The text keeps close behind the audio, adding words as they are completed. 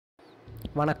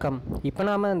வணக்கம். இப்போ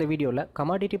நாம இந்த வீடியோவில்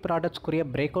கமாடிட்டி ப்ராடக்ட்ஸ்க்குரிய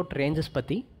பிரேக் அவுட் ரேஞ்சஸ்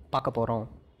பற்றி பார்க்க போகிறோம்.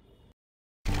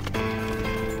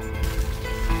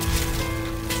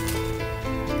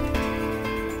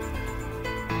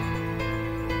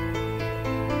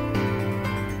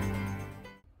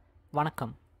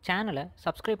 வணக்கம். சேனலை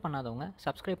சப்ஸ்கிரைப் பண்ணாதவங்க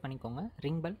சப்ஸ்கிரைப் பண்ணிக்கோங்க,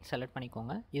 ரிங் பெல் செலக்ட்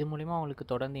பண்ணிக்கோங்க. இது மூலிமா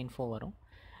உங்களுக்கு தொடர்ந்து இன்ஃபோ வரும்.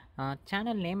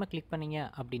 சேனல் நேமை கிளிக் பண்ணிங்க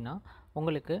அப்படின்னா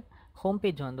உங்களுக்கு ஹோம்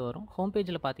பேஜ் வரும். ஹோம்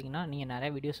பேஜில் பார்த்தீங்கன்னா நீங்கள் நிறைய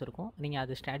வீடியோஸ் இருக்கும். நீங்கள்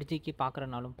அது ஸ்ட்ராட்டஜிக்கு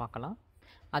பார்க்குறனாலும் பார்க்கலாம்.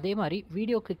 அதே மாதிரி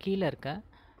வீடியோக்கு கீழே இருக்க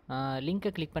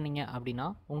லிங்க்கை கிளிக் பண்ணிங்க அப்படின்னா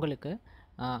உங்களுக்கு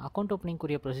அக்கௌண்ட்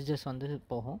ஓப்பனிங்குரிய ப்ரொசீஜர்ஸ்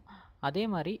போகும். அதே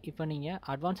மாதிரி இப்போ நீங்கள்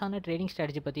அட்வான்ஸான ட்ரேடிங்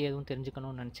ஸ்ட்ராட்டஜி பற்றி எதுவும்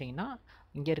தெரிஞ்சுக்கணும்னு நினச்சிங்கன்னா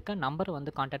இங்கே இருக்க நம்பர்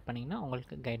காண்டாக்ட் பண்ணிங்கன்னா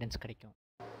உங்களுக்கு கைடன்ஸ் கிடைக்கும்.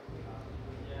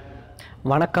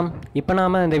 வணக்கம். இப்போ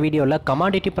நாம் இந்த வீடியோவில்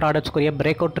கமாடிட்டி ப்ராடக்ட்ஸ்க்குரிய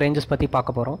பிரேக் அவுட் ரேஞ்சஸ் பற்றி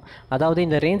பார்க்க போகிறோம். அதாவது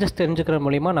இந்த ரேஞ்சஸ் தெரிஞ்சுக்கிற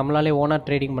மூலிமா நம்மளாலே ஓனாக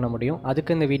ட்ரேடிங் பண்ண முடியும்.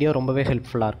 அதுக்கு இந்த வீடியோ ரொம்பவே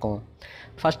ஹெல்ப்ஃபுல்லாக இருக்கும்.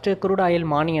 ஃபஸ்ட்டு க்ரூட் ஆயில்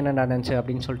மார்னிங் என்ன நடந்துச்சு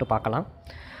அப்படின்னு சொல்லிட்டு பார்க்கலாம்.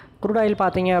 க்ரூட் ஆயில்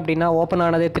பார்த்தீங்க அப்படின்னா ஓப்பன்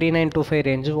ஆனது 3925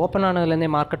 ரேஞ்சு. ஓப்பன் ஆனதுலேருந்தே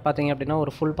மார்க்கெட் பார்த்தீங்க அப்படின்னா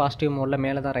ஒரு ஃபுல் பாசிட்டிவ் மோடில்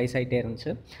மேலே தான் ரைஸ் ஆகிட்டே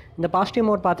இருந்துச்சு. இந்த பாசிட்டிவ்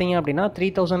மோட் பார்த்தீங்க அப்படின்னா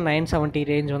 3970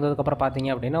 ரேஞ்ச் வந்ததுக்கப்புறம் பார்த்தீங்க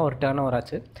அப்படின்னா ஒரு டர்ன் ஓவர்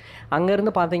ஆச்சு.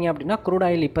 அங்கேருந்து பார்த்தீங்க அப்படின்னா க்ரூட்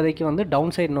ஆயில் இப்போதைக்கு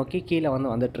டவுன் சைடு நோக்கி கீழே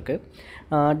வந்துட்டுருக்கு.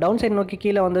 டவுன் சைடு நோக்கி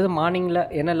கீழே வந்தது மார்னிங்கில்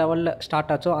என்ன லெவலில்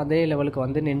ஸ்டார்ட் ஆச்சோ அதே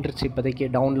லெவலுக்கு நின்றுச்சு இப்போதைக்கு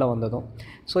டவுனில் வந்ததும்.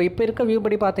 ஸோ இப்போ இருக்க வியூ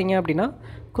படி பார்த்தீங்க அப்படின்னா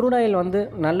க்ரூட் ஆயில்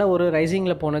நல்ல ஒரு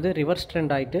ரைசிங்கில் போனது ரிவர்ஸ்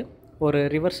ட்ரெண்ட் ஆகிட்டு ஒரு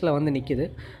ரிவர்ஸில் நிற்கிது.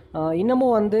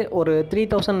 இன்னமும் ஒரு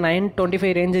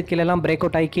 3925 ரேஞ்சு கீழெல்லாம் பிரேக்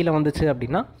அவுட் ஆகி கீழே வந்துச்சு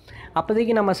அப்படின்னா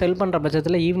அப்போதைக்கு நம்ம செல் பண்ணுற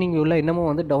பட்சத்தில் ஈவினிங் வியூவில்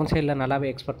இன்னமும் டவுன் சைடில்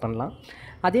நல்லாவே எக்ஸ்பெக்ட் பண்ணலாம்.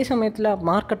 அதே சமயத்தில்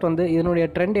மார்க்கெட் இதனுடைய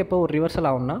ட்ரெண்ட் எப்போ ஒரு ரிவர்சல்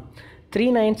ஆகும்னா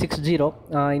 3960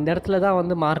 இந்த இடத்துல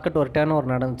தான் மார்க்கெட் ஒரு டர்ன் ஓவர்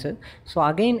நடந்துச்சு. ஸோ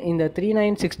அகெயின் இந்த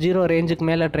 3960 ரேஞ்சுக்கு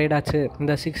மேலே ட்ரேட் ஆச்சு,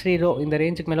 இந்த 60 இந்த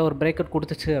ரேஞ்சுக்கு மேலே ஒரு பிரேக் அவுட்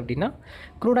கொடுத்துச்சு அப்படின்னா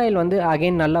க்ரூட் ஆயில்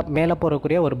அகெயின் நல்லா மேலே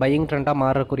போகக்கூடிய ஒரு பையிங் ட்ரெண்டாக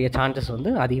மாறக்கூடிய சான்சஸ்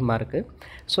அதிகமாக இருக்குது.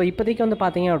 ஸோ இப்போதைக்கு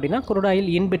பார்த்தீங்க அப்படின்னா க்ரூட்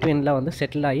ஆயில் இன் பிட்வீனில்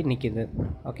செட்டில் ஆகி நிற்கிது.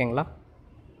 ஓகேங்களா.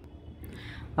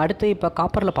 அடுத்து இப்போ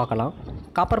காப்பரில் பார்க்கலாம்.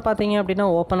 காப்பர் பார்த்தீங்க அப்படின்னா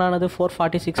ஓப்பன் ஆனது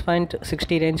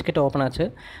 446.60 ரேஞ்ச் கிட்ட ஓப்பன் ஆச்சு.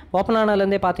 ஓப்பன்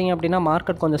ஆனதுலேருந்தே பார்த்தீங்க அப்படின்னா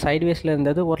மார்க்கெட் கொஞ்சம் சைட்வேஸில்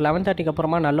இருந்தது. ஒரு 11:30க்கு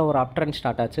அப்புறமா நல்ல ஒரு அப் ட்ரெண்ட்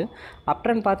ஸ்டார்ட் ஆச்சு. அப்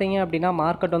ட்ரெண்ட் பார்த்தீங்க அப்படின்னா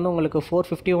மார்க்கெட் உங்களுக்கு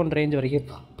 451 ரேஞ்ச்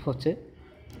வரைக்கும் போச்சு.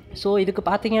 ஸோ இதுக்கு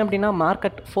பார்த்தீங்க அப்படின்னா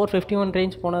மார்க்கெட் 451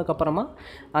 ரேஞ்ச் போனதுக்கப்புறமா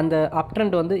அந்த அப்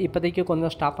ட்ரெண்ட் இப்போதைக்கு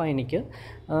கொஞ்சம் ஸ்டாப் ஆகி நிற்கு.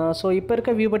 ஸோ இப்போ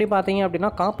இருக்க வியூ படி பார்த்தீங்க அப்படின்னா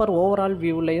காப்பர் ஓவரால்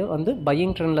வியூவிலையும்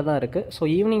பையிங் ட்ரெண்டில் தான் இருக்குது. ஸோ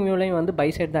ஈவினிங் வியூலையும் பை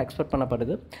சைட் தான் எக்ஸ்பெக்ட்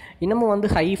பண்ணப்படுது. இன்னமும்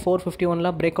ஹை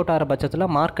 451 பிரேக் அவுட் ஆகிற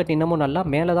பட்சத்தில் மார்க்கெட் இன்னமும் நல்லா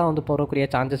மேலே தான் போகக்கூடிய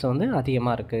சான்சஸ்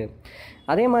அதிகமாக இருக்குது.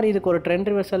 அதே மாதிரி இதுக்கு ஒரு ட்ரெண்ட்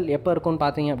ரிவர்சல் எப்போ இருக்குன்னு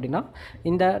பார்த்தீங்க அப்படின்னா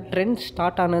இந்த ட்ரெண்ட்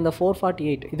ஸ்டார்ட் ஆன இந்த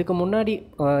 448 இதுக்கு முன்னாடி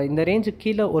இந்த ரேஞ்சுக்கு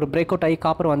கீழே ஒரு பிரேக் அவுட் ஆகி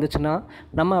காப்பர் வந்துச்சுன்னா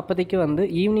நம்ம அப்போதைக்கு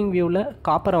ஈவினிங் வியூவில்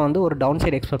காப்பரை ஒரு டவுன்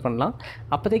சைடு எக்ஸ்பெக்ட் பண்ணலாம்.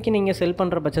 அப்போதைக்கு நீங்கள் செல்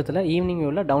பண்ணுற பட்சத்தில் ஈவினிங்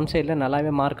வியூவில் டவுன் சைடில்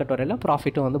நல்லாவே மார்க்கெட் வரையில்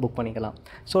ப்ராஃபிட்டும் புக் பண்ணிக்கலாம்.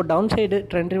 So down side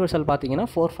trend reversal பார்த்தீங்கன்னா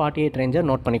 448 ரேஞ்சை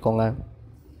நோட் பண்ணிக்கோங்க.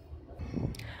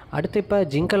 அடுத்து இப்போ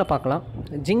ஜிங்கில் பார்க்கலாம்.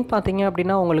 ஜிங்க் பார்த்தீங்க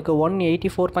அப்படின்னா உங்களுக்கு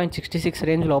 184.66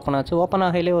 ரேஞ்சில் ஓப்பன் ஆச்சு. ஓப்பன்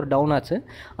ஆகையிலே ஒரு டவுன் ஆச்சு.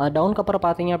 அது டவுனுக்கு அப்புறம்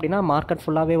பார்த்தீங்க அப்படின்னா மார்க்கெட்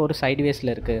ஃபுல்லாகவே ஒரு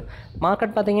சைட்வேஸில் இருக்குது.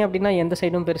 மார்க்கெட் பார்த்தீங்க அப்படின்னா எந்த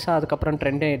சைடும் பெருசாக அதுக்கப்புறம்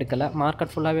ட்ரெண்டே எடுக்கலை.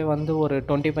 மார்க்கெட் ஃபுல்லாகவே ஒரு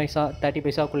 20 பைசா 30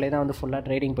 பைசாக்குள்ளே தான் ஃபுல்லாக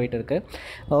ட்ரேடிங் போயிட்டு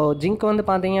இருக்குது. ஜிங்க்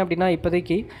பார்த்தீங்க அப்படின்னா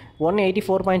இப்போதைக்கு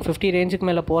 184.50 ரேஞ்சுக்கு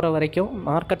மேலே போகிற வரைக்கும்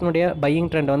மார்க்கெட்னுடைய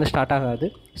பையிங் ட்ரெண்ட் ஸ்டார்ட் ஆகாது.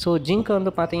 ஸோ ஜிங்க்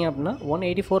பார்த்தீங்க அப்படின்னா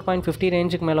 184.50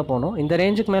 ரேஞ்சுக்கு மேலே போகணும். இந்த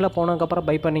ரேஞ்சுக்கு மேலே போனதுக்கப்புறம்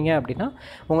பை பண்ணீங்க அப்படின்னா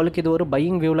உங்களுக்கு இது ஒரு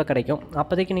பையிங் வியூவில் கிடைக்கும்.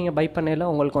 அப்போதைக்கு நீங்கள் பை பண்ணல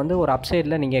உங்களுக்கு ஒரு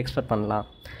அப்சைடில் நீங்கள் எக்ஸ்பெக்ட் பண்ணலாம்.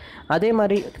 அதே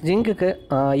மாதிரி ஜிங்குக்கு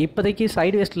இப்போதைக்கு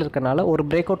சைட்வேஸில் இருக்கனால ஒரு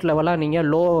பிரேக் அவுட் லெவலாக நீங்கள்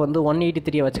லோ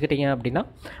 183 வச்சுக்கிட்டீங்க அப்படின்னா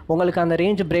உங்களுக்கு அந்த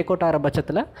ரேஞ்ச் பிரேக் அவுட் ஆகிற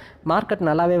பட்சத்தில் மார்க்கெட்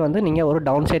நல்லாவே நீங்கள் ஒரு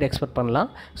டவுன் சைடு எக்ஸ்பெக்ட் பண்ணலாம்.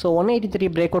 ஸோ 183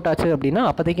 பிரேக் அவுட் ஆச்சு அப்படின்னா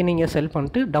அப்போதைக்கு நீங்கள் செல்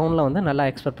பண்ணிட்டு டவுனில் நல்லா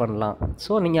எக்ஸ்பெக்ட் பண்ணலாம்.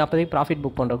 ஸோ நீங்கள் அப்போதைக்கு ப்ராஃபிட்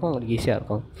புக் பண்ணுறதுக்கும் உங்களுக்கு ஈஸியாக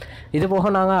இருக்கும். இது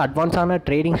போக நாங்கள் அட்வான்ஸான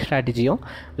ட்ரேடிங் ஸ்ட்ராட்டஜியும்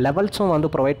லெவல்ஸும்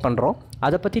ப்ரொவைட் பண்ணுறோம்.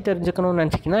 அதை பற்றி தெரிஞ்சுக்கணும்னு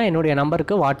நினச்சிங்கன்னா என்னுடைய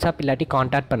நம்பருக்கு வாட்ஸ்அப் இல்லாட்டி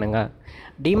கான்டாக்ட் பண்ணுங்கள்.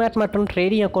 டிமேட் மற்றும்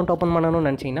ட்ரேடிங் அக்கௌண்ட் ஓப்பன் பண்ணணும்னு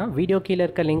நினச்சிங்கன்னா வீடியோ கீழே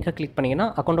இருக்க லிங்க்கை கிளிக் பண்ணிங்கன்னா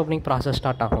அக்கௌண்ட் ஓப்பனிங் ப்ராசஸ்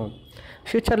ஸ்டார்ட் ஆகும்.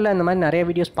 ஃப்யூச்சரில் இந்த மாதிரி நிறைய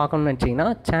வீடியோஸ் பார்க்கணும்னு நினச்சிங்கன்னா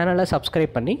சேனலை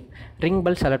சப்ஸ்கிரைப் பண்ணி ரிங்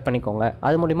பெல் செலக்ட் பண்ணிக்கோங்க.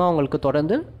 அது மூலிமா உங்களுக்கு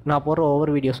தொடர்ந்து நான் போடுற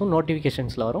ஒவ்வொரு வீடியோஸும்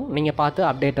நோட்டிஃபிகேஷன்ஸில் வரும். நீங்கள் பார்த்து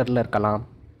அப்டேட்டரில் இருக்கலாம்.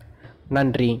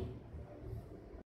 நன்றி.